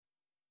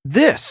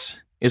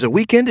This is a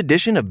weekend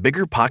edition of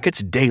Bigger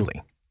Pockets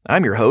Daily.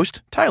 I'm your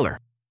host,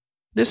 Tyler.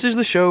 This is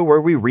the show where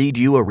we read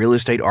you a real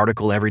estate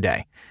article every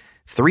day,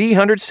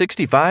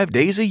 365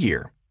 days a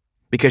year,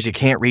 because you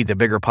can't read the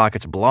Bigger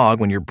Pockets blog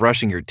when you're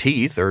brushing your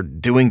teeth or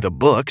doing the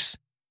books.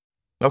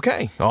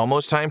 Okay,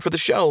 almost time for the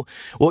show.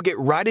 We'll get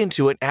right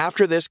into it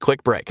after this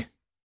quick break.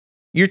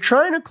 You're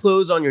trying to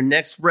close on your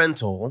next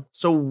rental,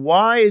 so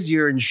why is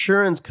your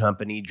insurance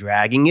company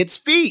dragging its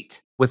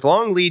feet? With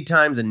long lead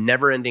times and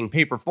never-ending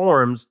paper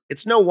forms,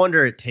 it's no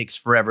wonder it takes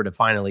forever to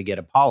finally get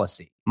a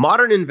policy.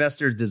 Modern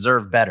investors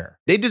deserve better.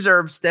 They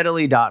deserve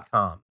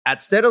Steadily.com.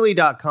 At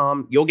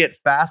Steadily.com, you'll get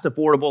fast,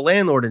 affordable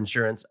landlord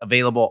insurance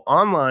available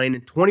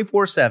online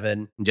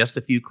 24/7 in just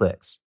a few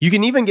clicks. You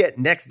can even get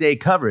next-day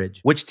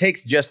coverage, which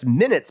takes just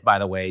minutes, by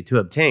the way, to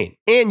obtain.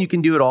 And you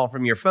can do it all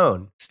from your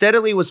phone.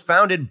 Steadily was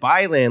founded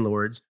by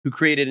landlords who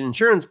created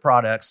insurance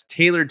products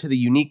tailored to the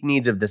unique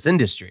needs of this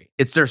industry.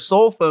 It's their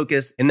sole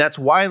focus, and that's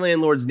why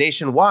landlords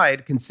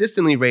nationwide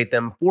consistently rate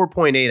them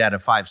 4.8 out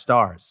of 5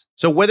 stars.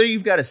 So whether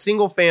you've got a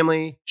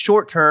single-family,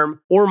 short-term,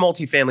 or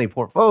multifamily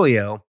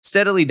portfolio,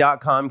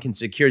 Steadily.com can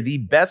secure the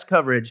best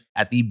coverage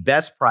at the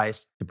best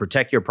price to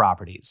protect your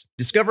properties.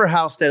 Discover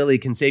how Steadily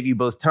can save you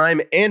both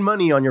time and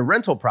money on your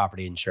rental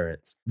property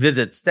insurance.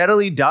 Visit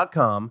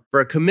Steadily.com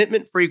for a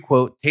commitment-free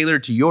quote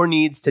tailored to your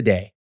needs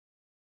today.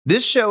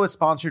 This show is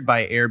sponsored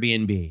by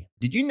Airbnb.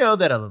 Did you know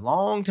that a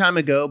long time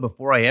ago,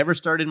 before I ever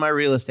started my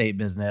real estate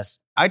business,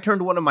 I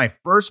turned one of my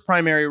first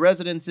primary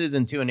residences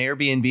into an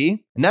Airbnb?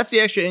 And that's the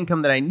extra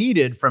income that I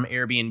needed from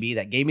Airbnb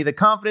that gave me the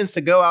confidence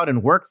to go out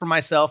and work for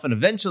myself and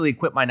eventually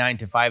quit my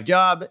 9-to-5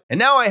 job. And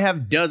now I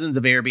have dozens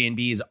of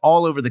Airbnbs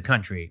all over the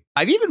country.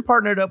 I've even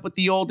partnered up with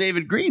the old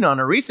David Green on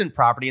a recent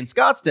property in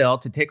Scottsdale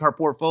to take our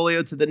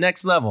portfolio to the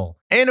next level.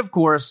 And of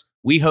course,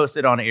 we host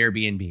it on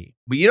Airbnb.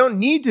 But you don't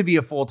need to be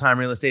a full-time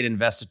real estate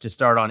investor to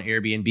start on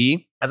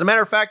Airbnb. As a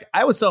matter of fact,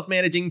 I was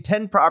self-managing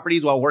 10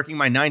 properties while working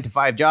my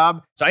 9-to-5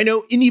 job, so I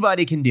know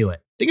anybody can do it.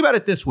 Think about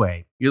it this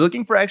way. You're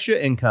looking for extra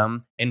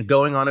income and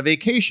going on a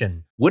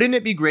vacation. Wouldn't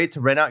it be great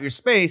to rent out your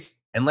space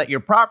and let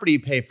your property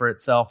pay for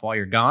itself while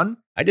you're gone?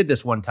 I did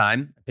this one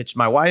time. I pitched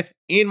my wife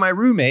and my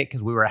roommate,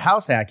 because we were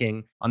house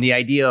hacking, on the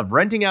idea of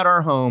renting out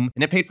our home,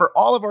 and it paid for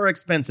all of our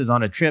expenses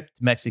on a trip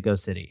to Mexico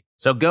City.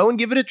 So go and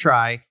give it a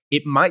try.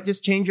 It might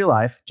just change your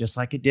life, just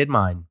like it did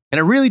mine. And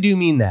I really do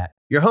mean that.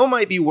 Your home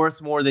might be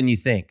worth more than you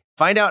think.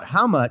 Find out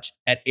how much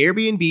at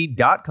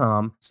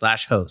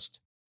airbnb.com/host.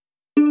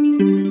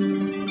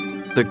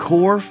 The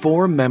core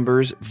 4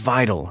 members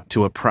vital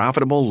to a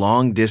profitable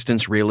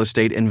long-distance real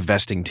estate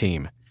investing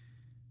team.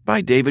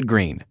 By David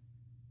Green.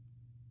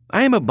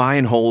 I am a buy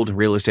and hold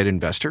real estate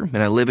investor,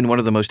 and I live in one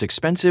of the most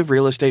expensive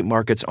real estate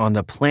markets on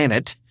the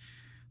planet,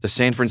 the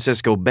San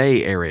Francisco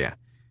Bay Area.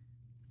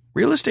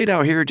 Real estate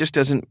out here just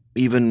doesn't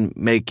even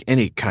make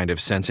any kind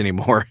of sense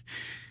anymore.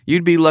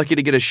 You'd be lucky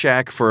to get a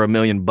shack for $1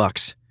 million.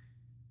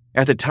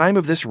 At the time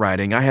of this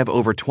writing, I have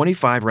over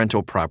 25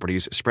 rental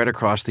properties spread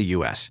across the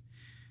U.S.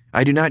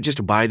 I do not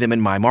just buy them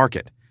in my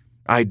market.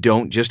 I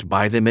don't just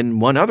buy them in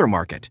one other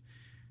market.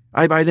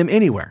 I buy them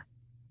anywhere.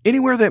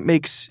 Anywhere that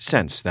makes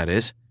sense, that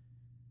is.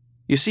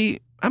 You see,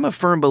 I'm a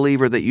firm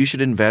believer that you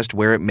should invest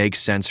where it makes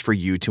sense for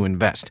you to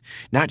invest,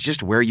 not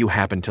just where you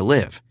happen to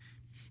live.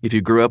 If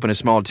you grew up in a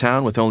small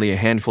town with only a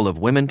handful of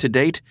women to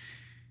date,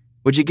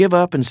 would you give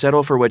up and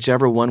settle for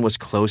whichever one was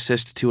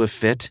closest to a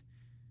fit?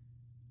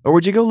 Or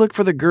would you go look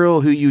for the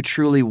girl who you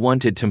truly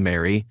wanted to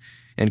marry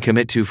and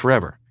commit to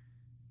forever?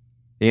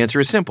 The answer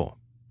is simple,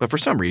 but for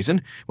some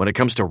reason, when it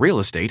comes to real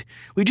estate,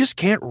 we just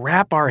can't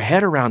wrap our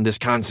head around this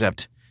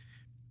concept.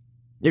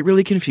 It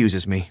really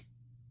confuses me.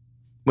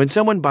 When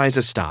someone buys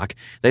a stock,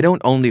 they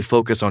don't only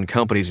focus on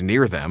companies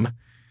near them.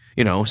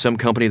 You know, some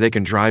company they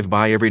can drive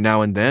by every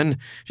now and then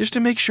just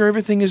to make sure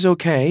everything is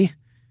okay.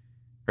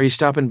 Are you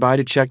stopping by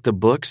to check the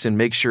books and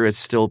make sure it's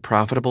still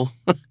profitable?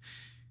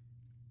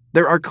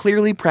 There are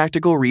clearly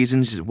practical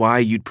reasons why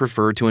you'd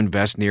prefer to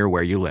invest near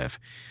where you live.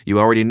 You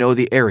already know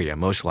the area,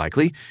 most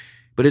likely,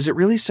 but is it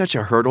really such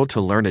a hurdle to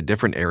learn a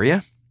different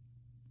area?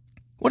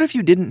 What if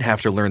you didn't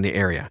have to learn the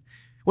area?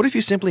 What if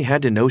you simply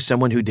had to know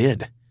someone who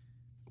did?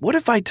 What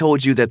if I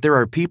told you that there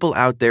are people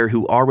out there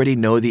who already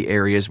know the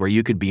areas where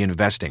you could be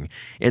investing,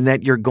 and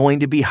that you're going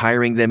to be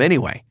hiring them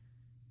anyway?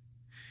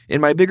 In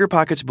my Bigger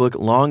Pockets book,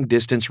 Long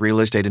Distance Real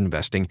Estate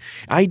Investing,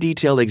 I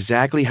detail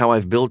exactly how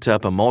I've built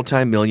up a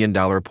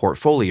multi-million-dollar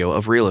portfolio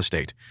of real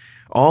estate,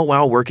 all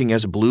while working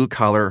as a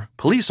blue-collar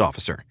police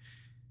officer.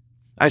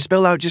 I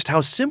spell out just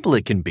how simple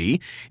it can be,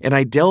 and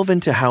I delve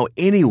into how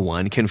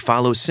anyone can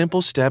follow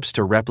simple steps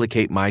to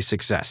replicate my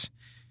success.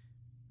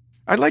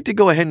 I'd like to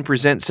go ahead and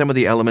present some of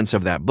the elements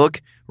of that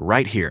book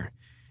right here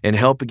and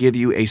help give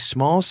you a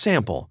small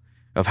sample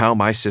of how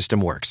my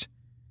system works.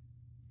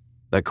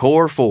 The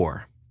Core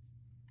 4.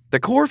 The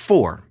Core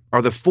 4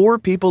 are the 4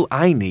 people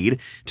I need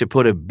to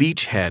put a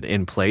beachhead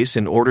in place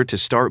in order to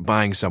start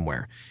buying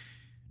somewhere.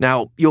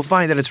 Now, you'll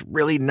find that it's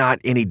really not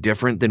any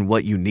different than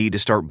what you need to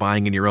start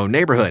buying in your own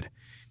neighborhood.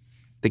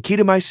 The key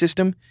to my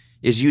system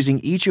is using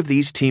each of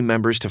these team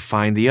members to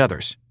find the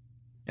others.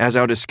 As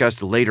I'll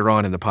discuss later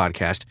on in the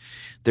podcast,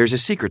 there's a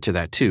secret to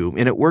that too,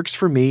 and it works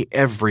for me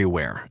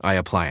everywhere I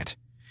apply it.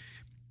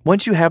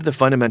 Once you have the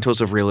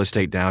fundamentals of real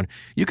estate down,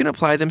 you can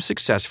apply them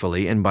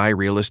successfully and buy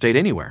real estate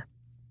anywhere.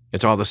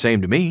 It's all the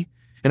same to me,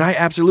 and I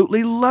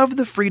absolutely love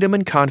the freedom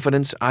and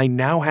confidence I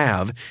now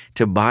have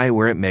to buy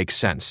where it makes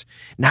sense,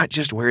 not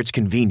just where it's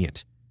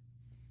convenient.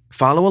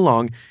 Follow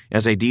along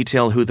as I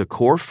detail who the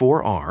core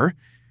four are,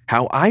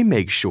 how I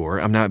make sure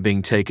I'm not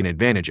being taken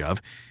advantage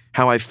of,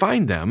 how I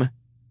find them,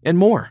 and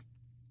more.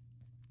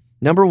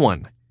 Number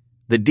 1,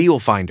 the deal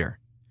finder.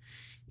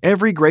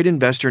 Every great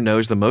investor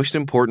knows the most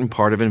important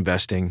part of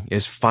investing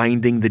is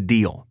finding the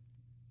deal.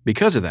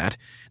 Because of that,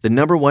 the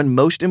number 1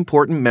 most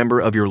important member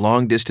of your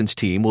long-distance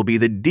team will be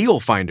the deal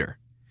finder.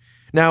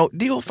 Now,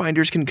 deal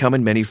finders can come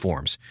in many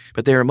forms,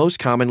 but they are most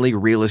commonly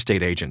real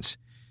estate agents.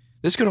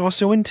 This could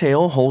also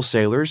entail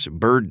wholesalers,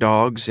 bird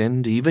dogs,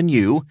 and even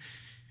you,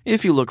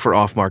 if you look for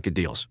off-market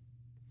deals.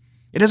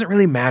 It doesn't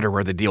really matter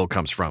where the deal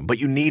comes from, but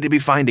you need to be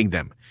finding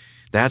them.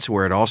 That's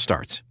where it all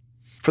starts.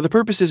 For the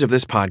purposes of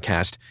this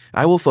podcast,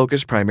 I will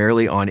focus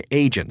primarily on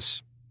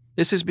agents.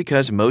 This is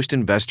because most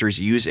investors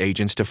use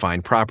agents to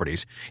find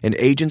properties, and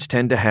agents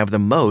tend to have the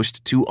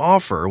most to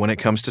offer when it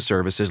comes to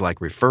services like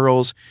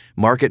referrals,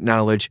 market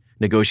knowledge,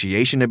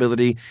 negotiation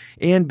ability,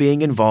 and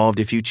being involved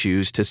if you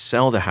choose to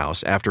sell the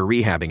house after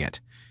rehabbing it.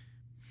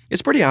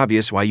 It's pretty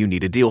obvious why you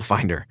need a deal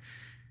finder.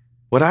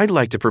 What I'd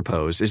like to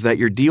propose is that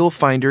your deal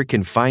finder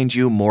can find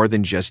you more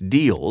than just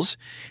deals.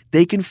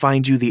 They can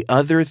find you the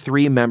other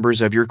 3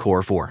 members of your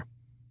core 4.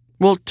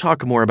 We'll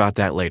talk more about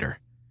that later.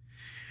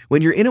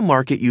 When you're in a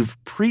market you've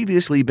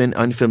previously been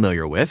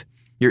unfamiliar with,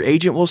 your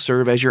agent will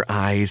serve as your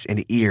eyes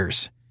and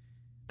ears.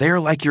 They are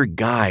like your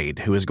guide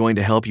who is going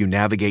to help you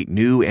navigate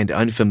new and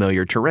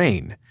unfamiliar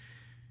terrain.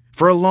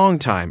 For a long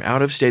time,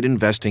 out-of-state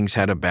investing's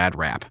had a bad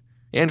rap,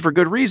 and for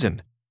good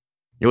reason.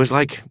 It was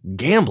like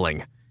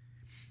gambling.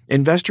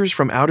 Investors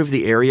from out of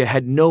the area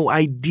had no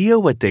idea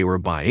what they were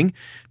buying.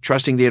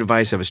 Trusting the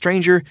advice of a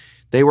stranger,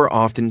 they were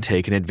often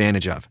taken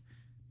advantage of.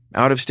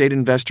 Out-of-state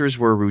investors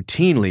were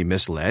routinely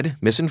misled,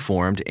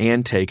 misinformed,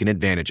 and taken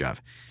advantage of.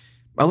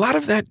 A lot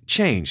of that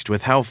changed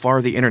with how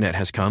far the internet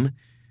has come.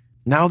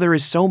 Now there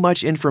is so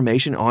much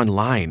information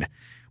online.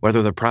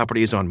 Whether the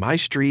property is on my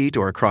street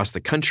or across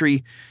the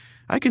country,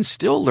 I can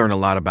still learn a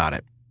lot about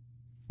it.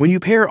 When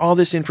you pair all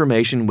this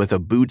information with a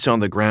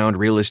boots-on-the-ground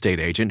real estate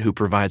agent who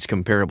provides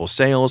comparable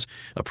sales,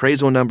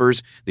 appraisal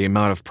numbers, the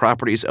amount of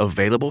properties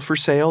available for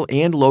sale,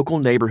 and local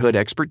neighborhood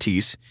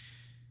expertise,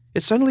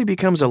 it suddenly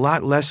becomes a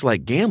lot less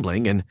like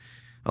gambling and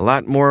a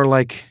lot more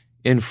like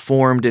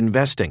informed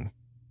investing.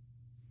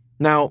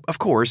 Now, of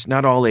course,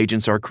 not all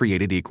agents are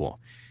created equal.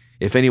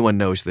 If anyone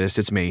knows this,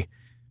 it's me.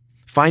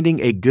 Finding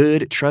a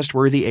good,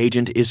 trustworthy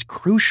agent is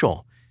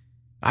crucial.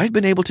 I've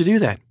been able to do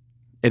that.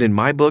 And in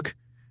my book,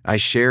 I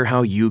share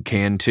how you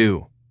can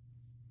too.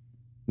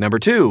 Number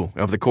 2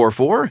 of the core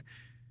 4,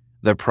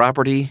 the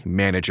property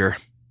manager.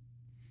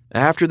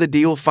 After the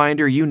deal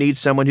finder, you need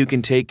someone who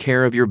can take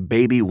care of your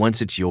baby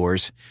once it's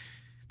yours.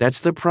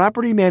 That's the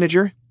property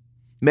manager.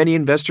 Many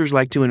investors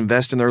like to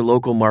invest in their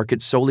local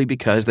market solely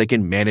because they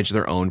can manage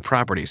their own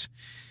properties.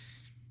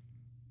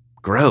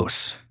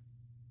 Gross.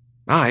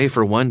 I,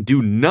 for one,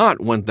 do not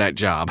want that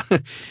job.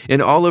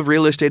 In all of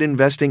real estate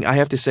investing, I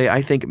have to say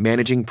I think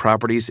managing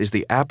properties is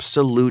the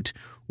absolute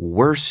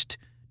worst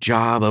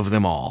job of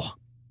them all.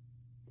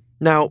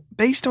 Now,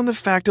 based on the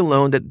fact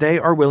alone that they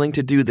are willing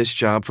to do this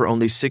job for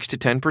only 6 to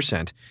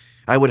 10%,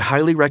 I would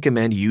highly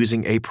recommend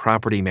using a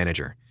property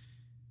manager.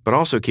 But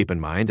also keep in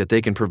mind that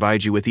they can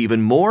provide you with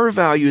even more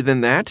value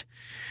than that.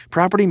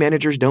 Property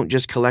managers don't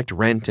just collect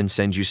rent and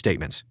send you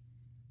statements.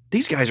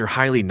 These guys are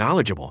highly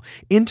knowledgeable,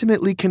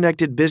 intimately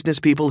connected business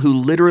people who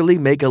literally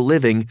make a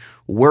living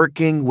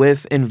working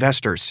with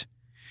investors.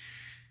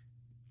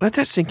 Let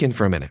that sink in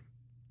for a minute.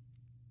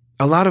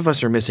 A lot of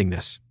us are missing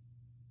this.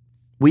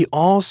 We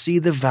all see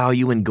the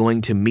value in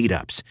going to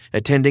meetups,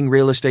 attending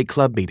real estate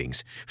club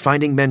meetings,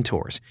 finding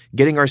mentors,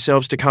 getting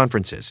ourselves to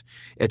conferences,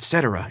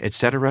 etc.,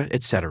 etc.,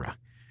 etc.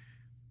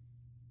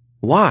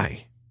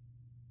 Why?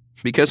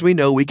 Because we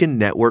know we can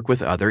network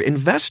with other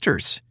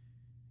investors.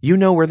 You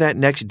know where that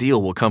next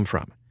deal will come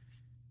from.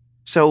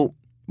 So,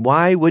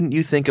 why wouldn't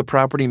you think a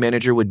property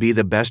manager would be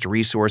the best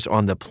resource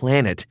on the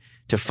planet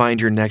to find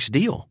your next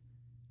deal?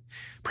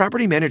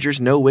 Property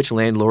managers know which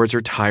landlords are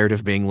tired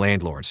of being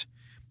landlords.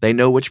 They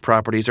know which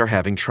properties are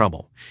having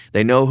trouble.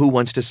 They know who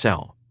wants to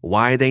sell,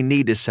 why they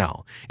need to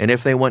sell, and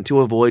if they want to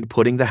avoid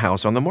putting the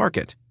house on the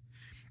market.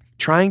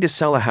 Trying to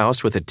sell a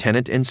house with a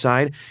tenant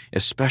inside,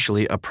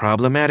 especially a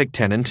problematic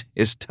tenant,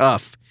 is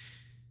tough.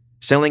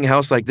 Selling a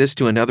house like this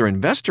to another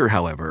investor,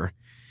 however,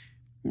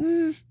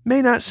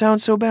 may not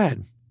sound so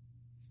bad.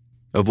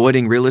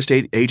 Avoiding real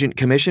estate agent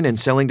commission and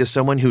selling to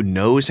someone who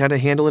knows how to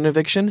handle an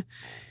eviction?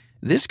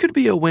 This could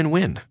be a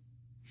win-win.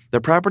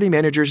 The property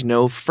managers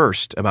know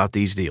first about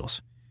these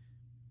deals.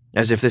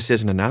 As if this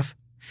isn't enough,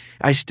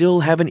 I still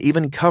haven't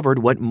even covered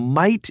what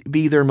might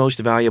be their most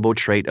valuable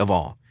trait of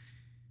all.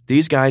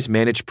 These guys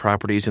manage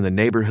properties in the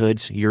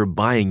neighborhoods you're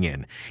buying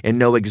in and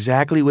know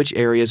exactly which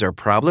areas are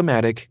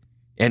problematic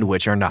and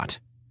which are not.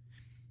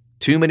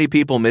 Too many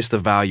people miss the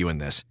value in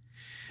this.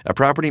 A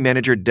property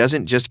manager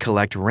doesn't just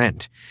collect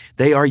rent.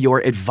 They are your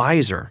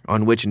advisor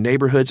on which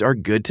neighborhoods are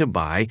good to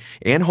buy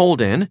and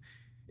hold in,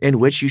 and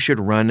which you should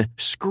run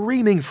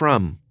screaming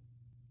from.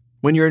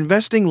 When you're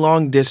investing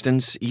long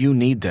distance, you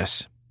need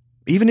this.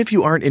 Even if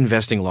you aren't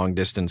investing long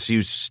distance,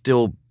 you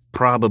still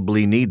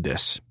probably need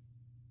this.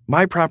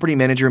 My property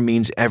manager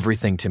means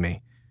everything to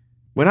me.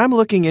 When I'm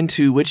looking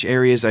into which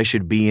areas I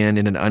should be in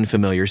an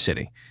unfamiliar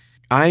city,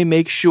 I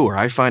make sure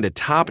I find a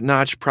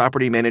top-notch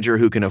property manager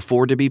who can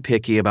afford to be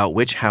picky about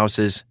which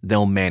houses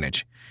they'll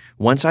manage.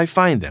 Once I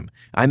find them,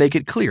 I make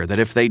it clear that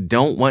if they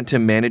don't want to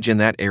manage in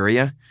that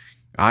area,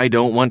 I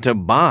don't want to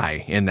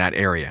buy in that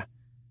area.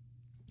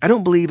 I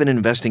don't believe in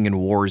investing in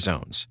war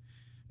zones.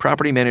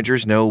 Property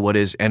managers know what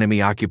is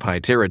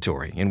enemy-occupied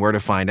territory and where to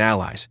find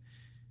allies.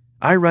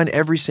 I run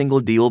every single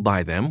deal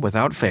by them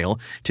without fail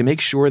to make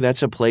sure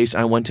that's a place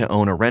I want to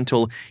own a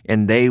rental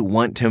and they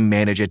want to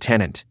manage a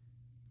tenant.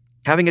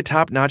 Having a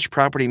top-notch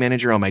property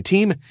manager on my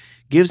team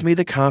gives me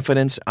the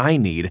confidence I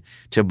need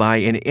to buy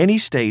in any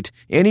state,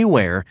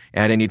 anywhere,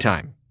 at any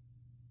time.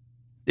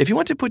 If you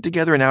want to put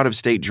together an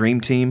out-of-state dream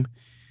team,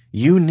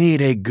 you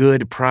need a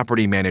good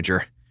property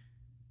manager.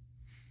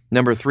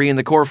 Number 3 in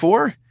the core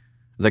 4,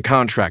 the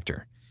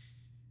contractor.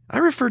 I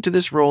refer to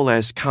this role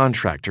as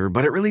contractor,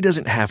 but it really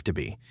doesn't have to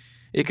be.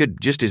 It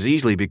could just as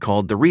easily be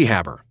called the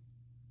rehabber.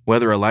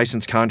 Whether a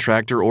licensed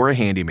contractor or a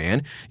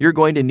handyman, you're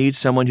going to need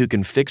someone who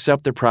can fix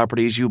up the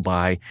properties you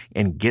buy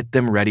and get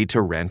them ready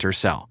to rent or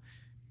sell.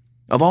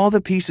 Of all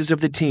the pieces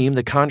of the team,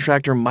 the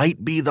contractor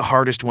might be the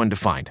hardest one to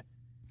find.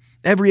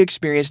 Every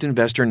experienced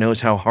investor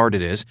knows how hard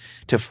it is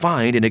to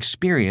find an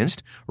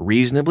experienced,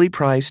 reasonably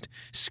priced,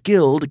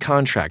 skilled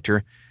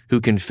contractor who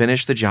can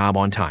finish the job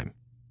on time.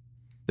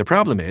 The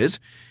problem is,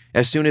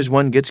 as soon as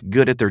one gets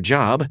good at their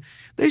job,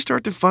 they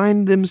start to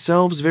find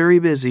themselves very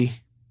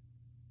busy.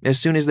 As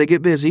soon as they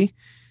get busy,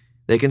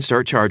 they can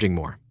start charging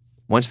more.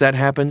 Once that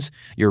happens,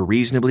 your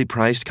reasonably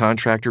priced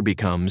contractor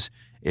becomes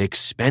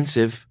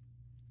expensive.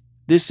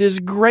 This is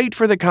great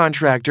for the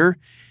contractor,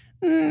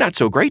 not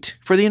so great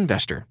for the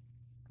investor.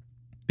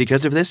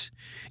 Because of this,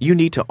 you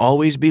need to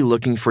always be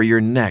looking for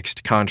your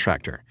next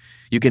contractor.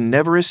 You can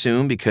never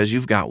assume because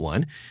you've got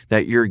one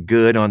that you're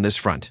good on this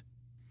front.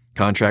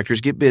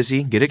 Contractors get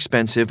busy, get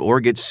expensive, or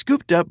get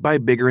scooped up by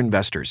bigger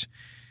investors.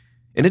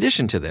 In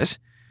addition to this,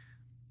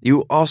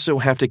 you also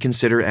have to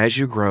consider as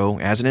you grow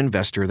as an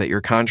investor that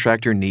your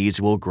contractor needs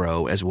will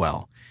grow as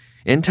well.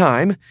 In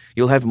time,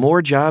 you'll have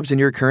more jobs than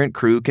your current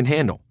crew can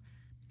handle.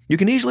 You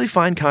can easily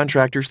find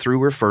contractors through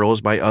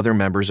referrals by other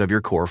members of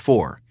your core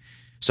 4.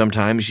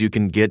 Sometimes you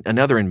can get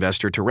another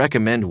investor to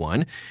recommend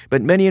one,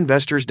 but many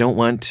investors don't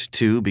want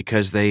to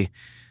because they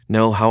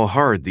know how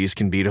hard these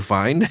can be to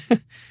find.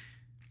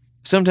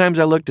 Sometimes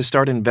I look to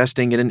start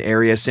investing in an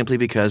area simply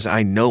because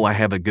I know I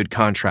have a good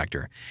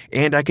contractor,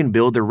 and I can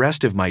build the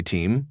rest of my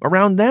team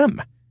around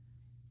them.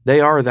 They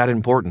are that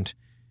important.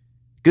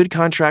 Good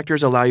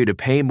contractors allow you to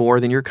pay more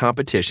than your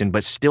competition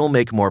but still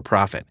make more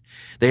profit.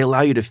 They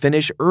allow you to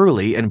finish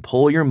early and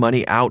pull your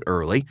money out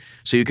early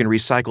so you can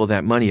recycle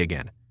that money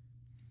again.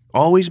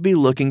 Always be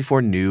looking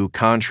for new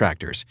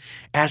contractors.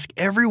 Ask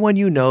everyone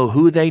you know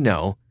who they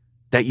know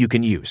that you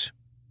can use.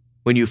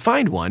 When you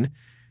find one,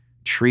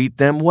 treat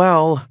them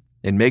well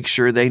and make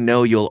sure they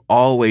know you'll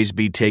always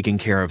be taking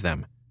care of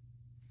them.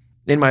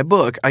 In my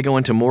book, I go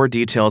into more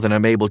detail than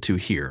I'm able to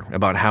here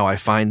about how I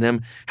find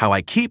them, how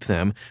I keep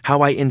them,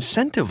 how I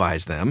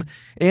incentivize them,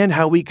 and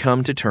how we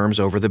come to terms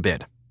over the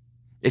bid.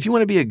 If you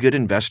want to be a good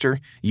investor,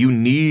 you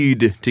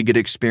need to get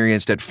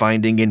experienced at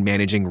finding and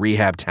managing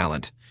rehab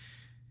talent.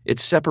 It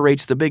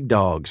separates the big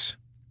dogs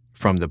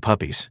from the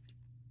puppies.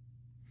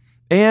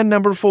 And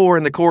number 4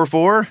 in the core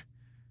 4,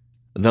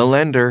 the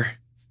lender.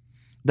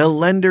 The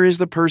lender is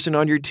the person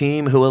on your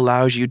team who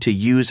allows you to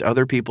use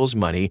other people's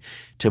money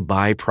to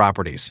buy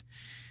properties.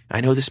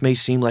 I know this may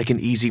seem like an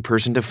easy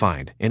person to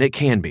find, and it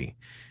can be.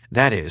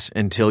 That is,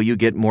 until you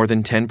get more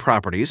than 10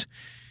 properties.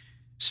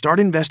 Start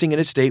investing in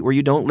a state where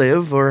you don't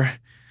live or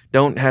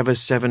don't have a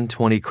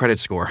 720 credit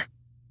score.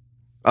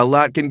 A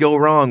lot can go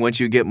wrong once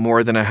you get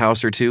more than a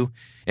house or two,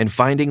 and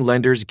finding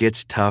lenders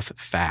gets tough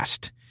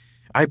fast.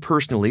 I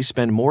personally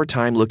spend more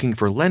time looking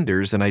for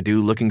lenders than I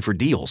do looking for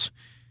deals.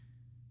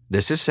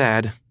 This is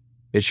sad.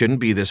 It shouldn't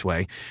be this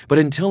way. But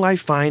until I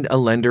find a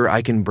lender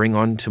I can bring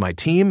onto my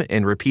team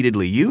and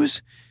repeatedly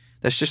use,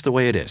 that's just the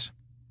way it is.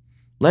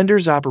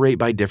 Lenders operate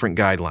by different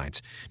guidelines.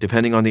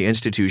 Depending on the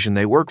institution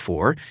they work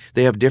for,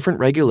 they have different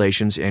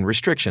regulations and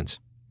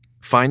restrictions.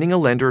 Finding a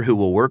lender who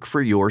will work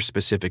for your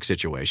specific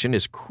situation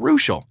is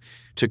crucial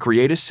to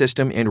create a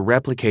system and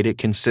replicate it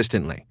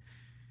consistently.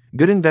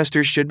 Good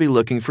investors should be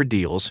looking for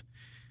deals,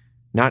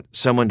 not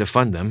someone to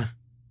fund them.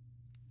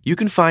 You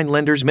can find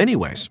lenders many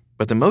ways,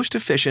 but the most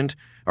efficient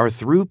are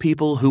through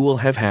people who will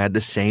have had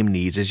the same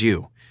needs as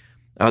you.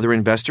 Other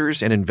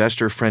investors and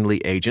investor-friendly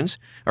agents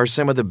are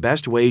some of the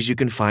best ways you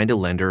can find a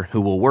lender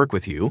who will work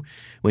with you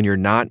when you're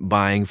not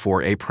buying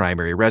for a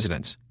primary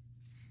residence.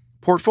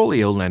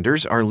 Portfolio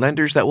lenders are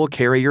lenders that will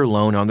carry your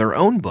loan on their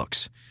own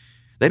books.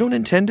 They don't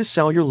intend to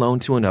sell your loan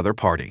to another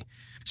party,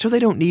 so they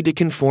don't need to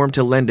conform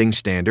to lending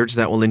standards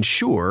that will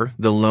ensure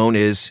the loan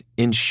is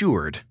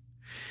insured.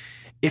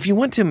 If you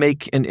want to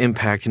make an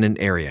impact in an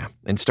area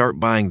and start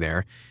buying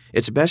there,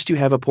 it's best you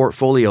have a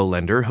portfolio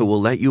lender who will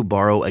let you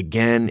borrow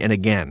again and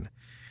again.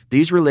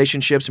 These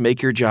relationships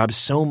make your job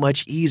so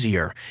much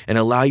easier and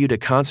allow you to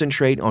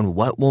concentrate on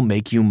what will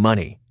make you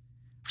money: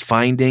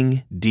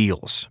 finding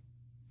deals.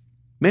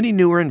 Many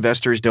newer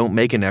investors don't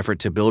make an effort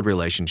to build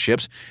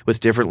relationships with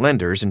different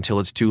lenders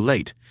until it's too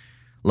late.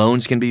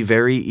 Loans can be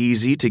very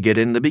easy to get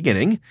in the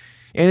beginning,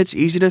 and it's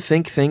easy to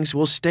think things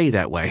will stay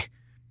that way.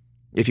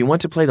 If you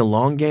want to play the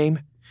long game,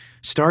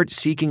 start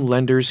seeking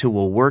lenders who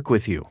will work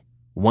with you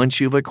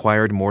once you've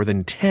acquired more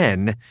than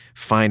 10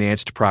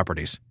 financed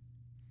properties.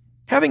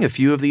 Having a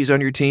few of these on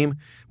your team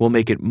will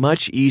make it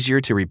much easier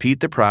to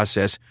repeat the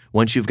process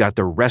once you've got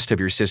the rest of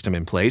your system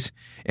in place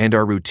and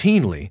are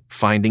routinely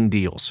finding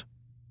deals.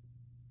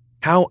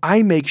 How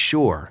I make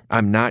sure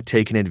I'm not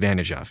taken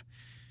advantage of.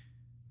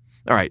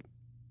 All right,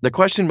 the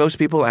question most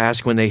people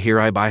ask when they hear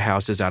I buy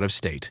houses out of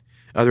state,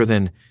 other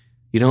than,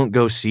 "You don't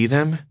go see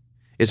them?"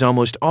 is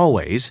almost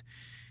always,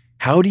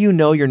 "How do you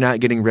know you're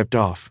not getting ripped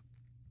off?"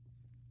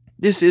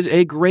 This is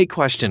a great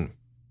question.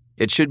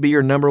 It should be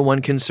your number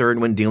one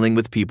concern when dealing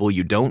with people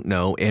you don't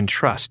know and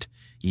trust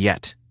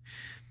yet.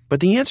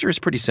 But the answer is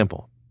pretty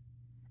simple.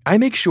 I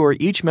make sure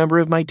each member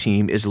of my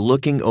team is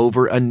looking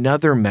over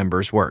another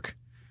member's work.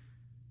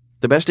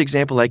 The best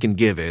example I can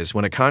give is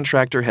when a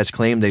contractor has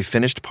claimed they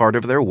finished part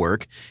of their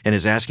work and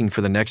is asking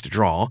for the next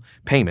draw,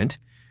 payment.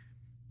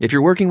 If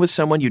you're working with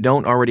someone you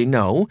don't already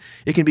know,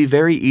 it can be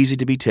very easy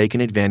to be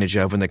taken advantage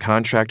of when the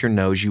contractor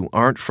knows you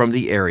aren't from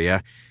the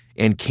area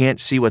and can't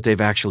see what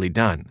they've actually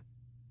done.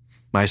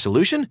 My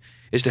solution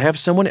is to have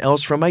someone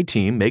else from my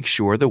team make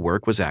sure the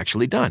work was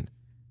actually done.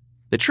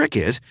 The trick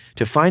is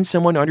to find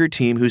someone on your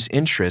team whose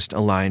interest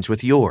aligns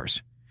with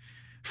yours.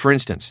 For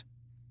instance,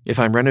 if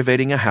I'm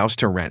renovating a house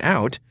to rent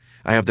out,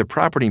 I have the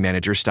property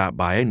manager stop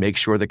by and make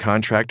sure the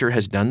contractor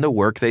has done the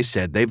work they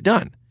said they've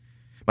done.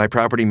 My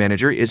property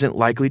manager isn't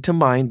likely to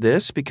mind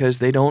this because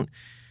they don't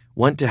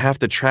want to have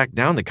to track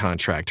down the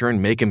contractor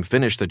and make him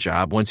finish the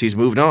job once he's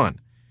moved on.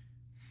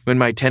 When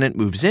my tenant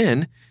moves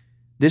in,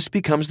 this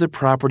becomes the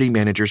property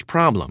manager's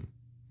problem.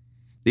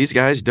 These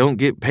guys don't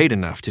get paid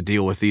enough to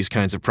deal with these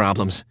kinds of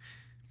problems.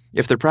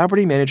 If the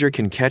property manager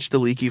can catch the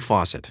leaky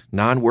faucet,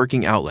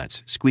 non-working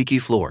outlets, squeaky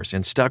floors,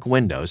 and stuck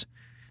windows,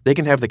 they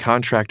can have the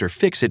contractor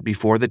fix it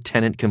before the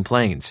tenant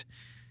complains.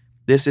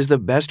 This is the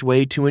best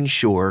way to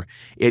ensure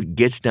it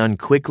gets done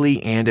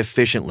quickly and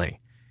efficiently.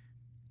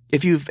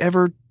 If you've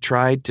ever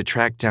tried to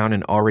track down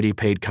an already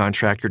paid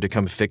contractor to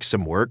come fix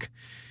some work,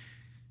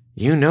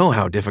 you know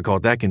how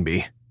difficult that can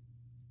be.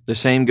 The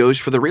same goes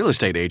for the real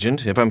estate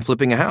agent if I'm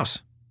flipping a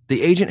house.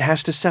 The agent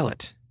has to sell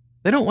it.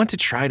 They don't want to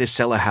try to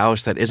sell a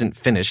house that isn't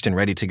finished and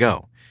ready to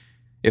go.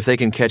 If they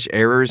can catch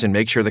errors and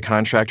make sure the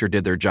contractor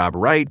did their job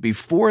right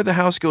before the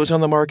house goes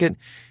on the market,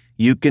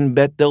 you can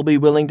bet they'll be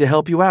willing to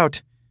help you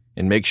out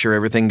and make sure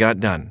everything got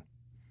done.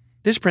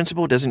 This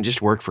principle doesn't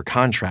just work for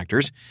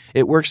contractors,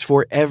 it works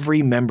for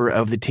every member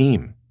of the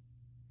team.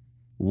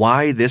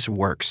 Why this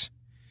works.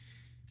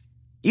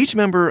 Each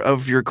member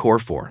of your Core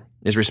 4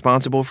 is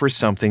responsible for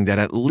something that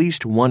at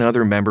least one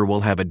other member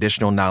will have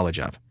additional knowledge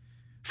of.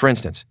 For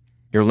instance,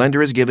 your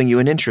lender is giving you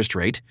an interest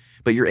rate,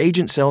 but your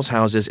agent sells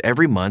houses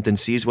every month and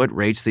sees what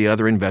rates the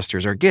other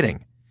investors are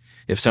getting.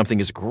 If something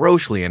is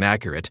grossly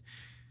inaccurate,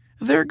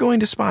 they're going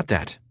to spot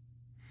that.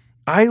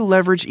 I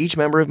leverage each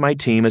member of my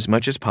team as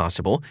much as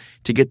possible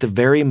to get the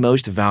very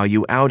most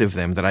value out of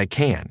them that I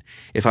can.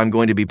 If I'm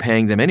going to be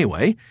paying them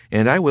anyway,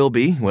 and I will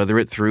be, whether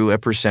it through a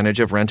percentage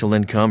of rental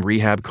income,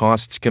 rehab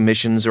costs,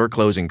 commissions, or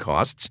closing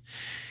costs,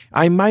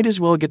 I might as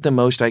well get the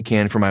most I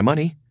can for my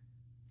money.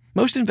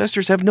 Most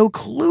investors have no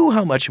clue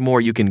how much more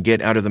you can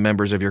get out of the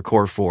members of your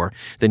Core 4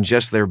 than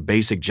just their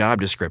basic job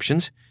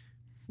descriptions.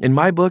 In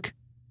my book,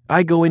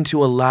 I go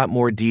into a lot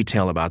more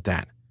detail about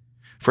that.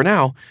 For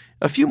now,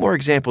 a few more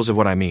examples of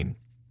what I mean.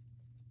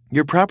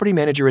 Your property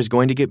manager is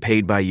going to get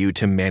paid by you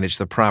to manage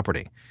the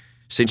property.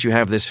 Since you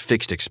have this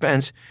fixed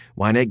expense,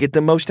 why not get the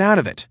most out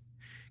of it?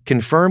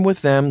 Confirm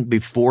with them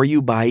before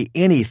you buy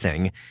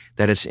anything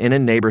that it's in a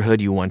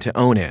neighborhood you want to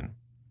own in.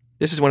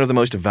 This is one of the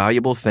most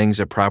valuable things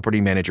a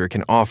property manager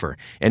can offer,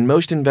 and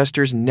most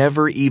investors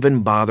never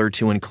even bother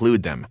to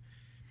include them.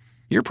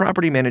 Your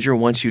property manager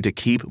wants you to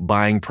keep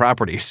buying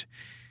properties.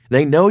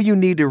 They know you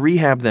need to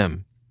rehab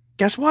them.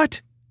 Guess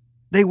what?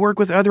 They work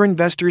with other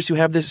investors who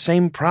have this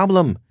same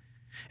problem.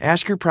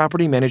 Ask your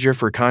property manager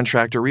for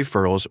contractor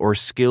referrals or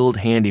skilled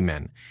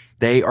handymen.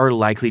 They are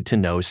likely to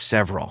know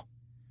several.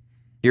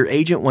 Your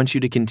agent wants you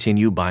to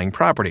continue buying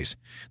properties.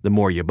 The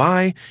more you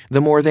buy,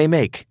 the more they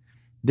make.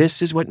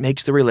 This is what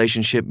makes the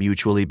relationship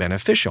mutually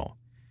beneficial.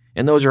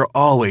 And those are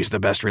always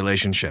the best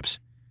relationships.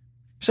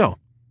 So,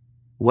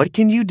 What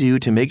can you do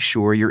to make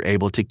sure you're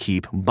able to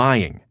keep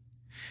buying?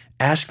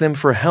 Ask them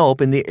for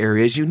help in the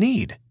areas you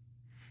need.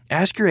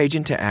 Ask your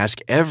agent to ask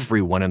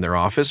everyone in their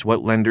office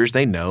what lenders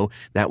they know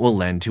that will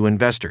lend to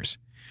investors.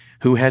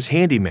 Who has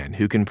handymen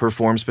who can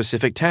perform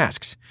specific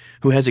tasks?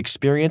 Who has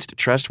experienced,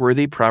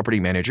 trustworthy property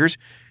managers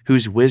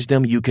whose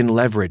wisdom you can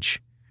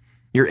leverage?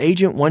 Your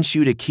agent wants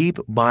you to keep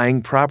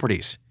buying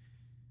properties.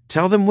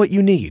 Tell them what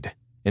you need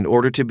in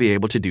order to be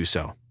able to do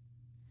so.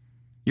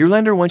 Your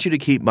lender wants you to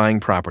keep buying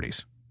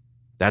properties.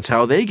 That's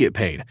how they get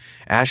paid.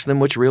 Ask them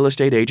which real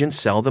estate agents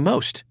sell the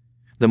most.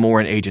 The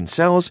more an agent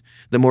sells,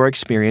 the more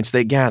experience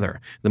they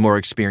gather. The more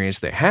experience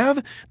they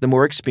have, the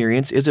more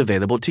experience is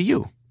available to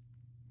you.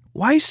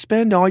 Why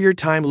spend all your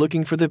time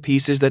looking for the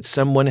pieces that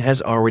someone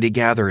has already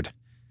gathered?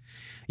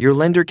 Your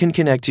lender can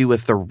connect you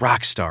with the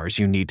rock stars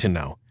you need to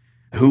know,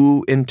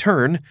 who, in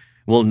turn,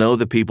 will know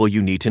the people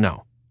you need to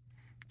know.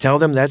 Tell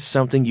them that's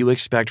something you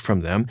expect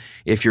from them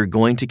if you're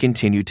going to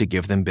continue to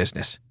give them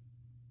business.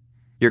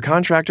 Your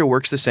contractor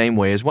works the same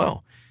way as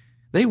well.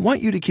 They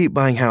want you to keep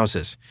buying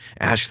houses.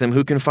 Ask them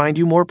who can find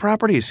you more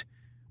properties.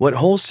 What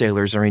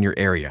wholesalers are in your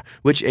area?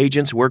 Which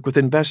agents work with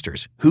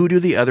investors? Who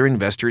do the other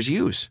investors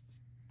use?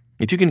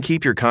 If you can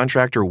keep your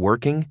contractor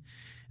working,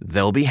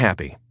 they'll be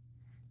happy.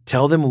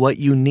 Tell them what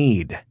you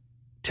need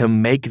to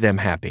make them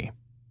happy.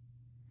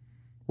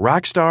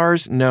 Rock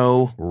stars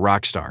know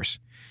rock stars.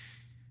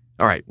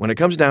 All right, when it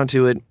comes down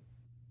to it,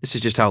 this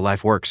is just how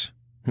life works.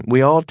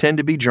 We all tend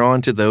to be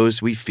drawn to those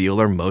we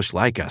feel are most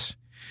like us.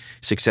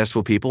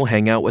 Successful people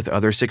hang out with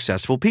other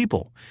successful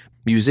people.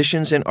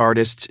 Musicians and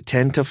artists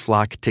tend to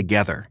flock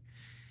together.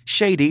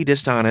 Shady,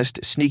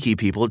 dishonest, sneaky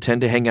people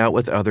tend to hang out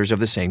with others of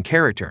the same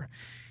character.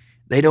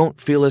 They don't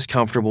feel as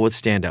comfortable with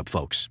stand-up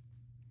folks.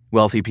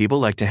 Wealthy people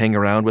like to hang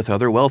around with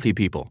other wealthy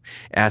people.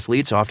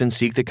 Athletes often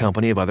seek the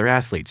company of other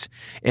athletes.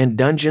 And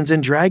Dungeons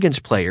and Dragons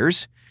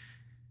players,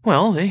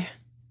 well, they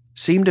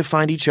seem to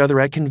find each other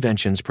at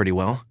conventions pretty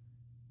well.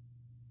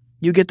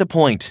 You get the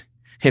point.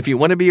 If you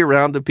want to be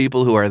around the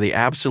people who are the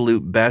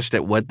absolute best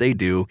at what they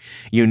do,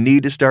 you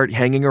need to start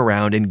hanging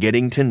around and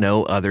getting to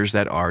know others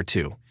that are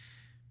too.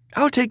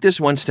 I'll take this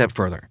one step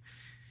further.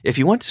 If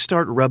you want to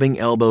start rubbing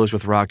elbows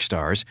with rock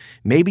stars,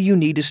 maybe you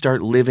need to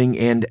start living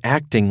and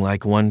acting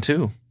like one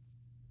too.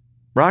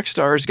 Rock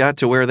stars got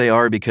to where they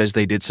are because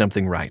they did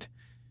something right.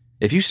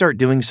 If you start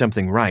doing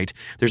something right,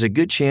 there's a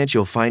good chance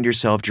you'll find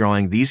yourself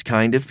drawing these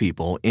kind of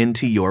people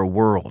into your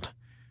world.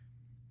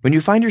 When you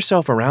find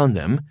yourself around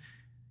them,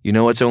 you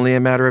know it's only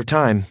a matter of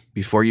time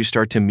before you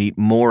start to meet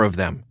more of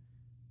them.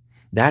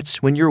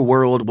 That's when your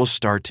world will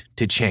start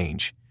to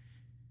change.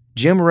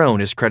 Jim Rohn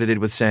is credited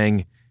with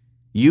saying,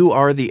 "You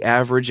are the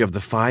average of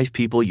the 5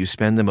 people you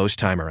spend the most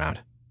time around."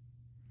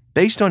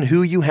 Based on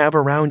who you have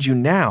around you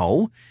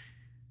now,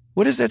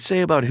 what does that say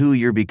about who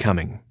you're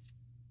becoming?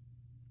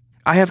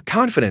 I have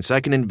confidence I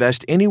can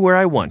invest anywhere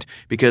I want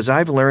because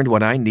I've learned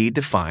what I need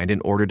to find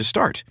in order to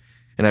start,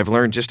 and I've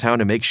learned just how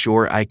to make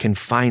sure I can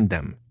find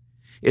them.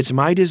 It's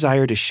my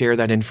desire to share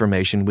that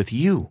information with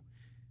you.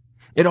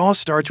 It all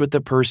starts with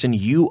the person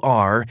you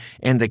are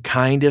and the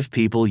kind of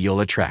people you'll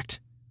attract.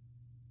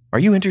 Are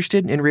you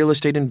interested in real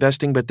estate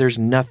investing, but there's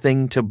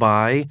nothing to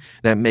buy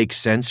that makes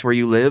sense where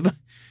you live?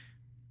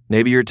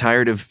 Maybe you're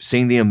tired of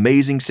seeing the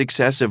amazing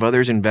success of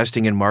others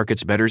investing in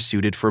markets better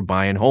suited for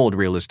buy and hold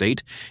real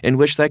estate and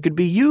wish that could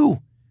be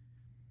you.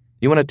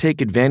 You want to take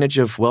advantage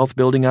of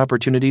wealth-building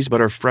opportunities but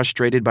are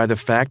frustrated by the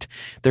fact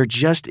there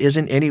just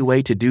isn't any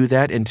way to do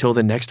that until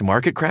the next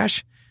market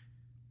crash?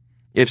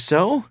 If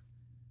so,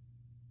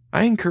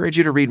 I encourage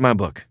you to read my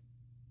book,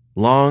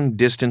 Long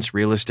Distance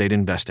Real Estate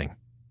Investing.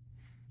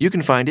 You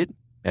can find it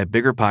at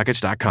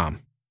biggerpockets.com.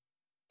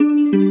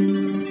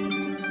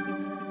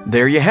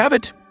 There you have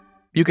it.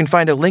 You can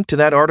find a link to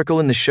that article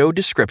in the show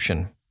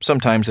description.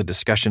 Sometimes the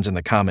discussions in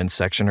the comments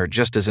section are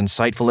just as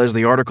insightful as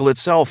the article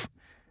itself.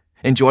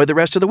 Enjoy the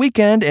rest of the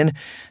weekend, and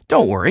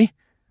don't worry,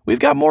 we've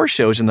got more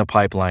shows in the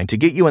pipeline to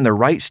get you in the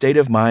right state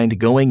of mind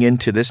going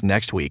into this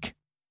next week.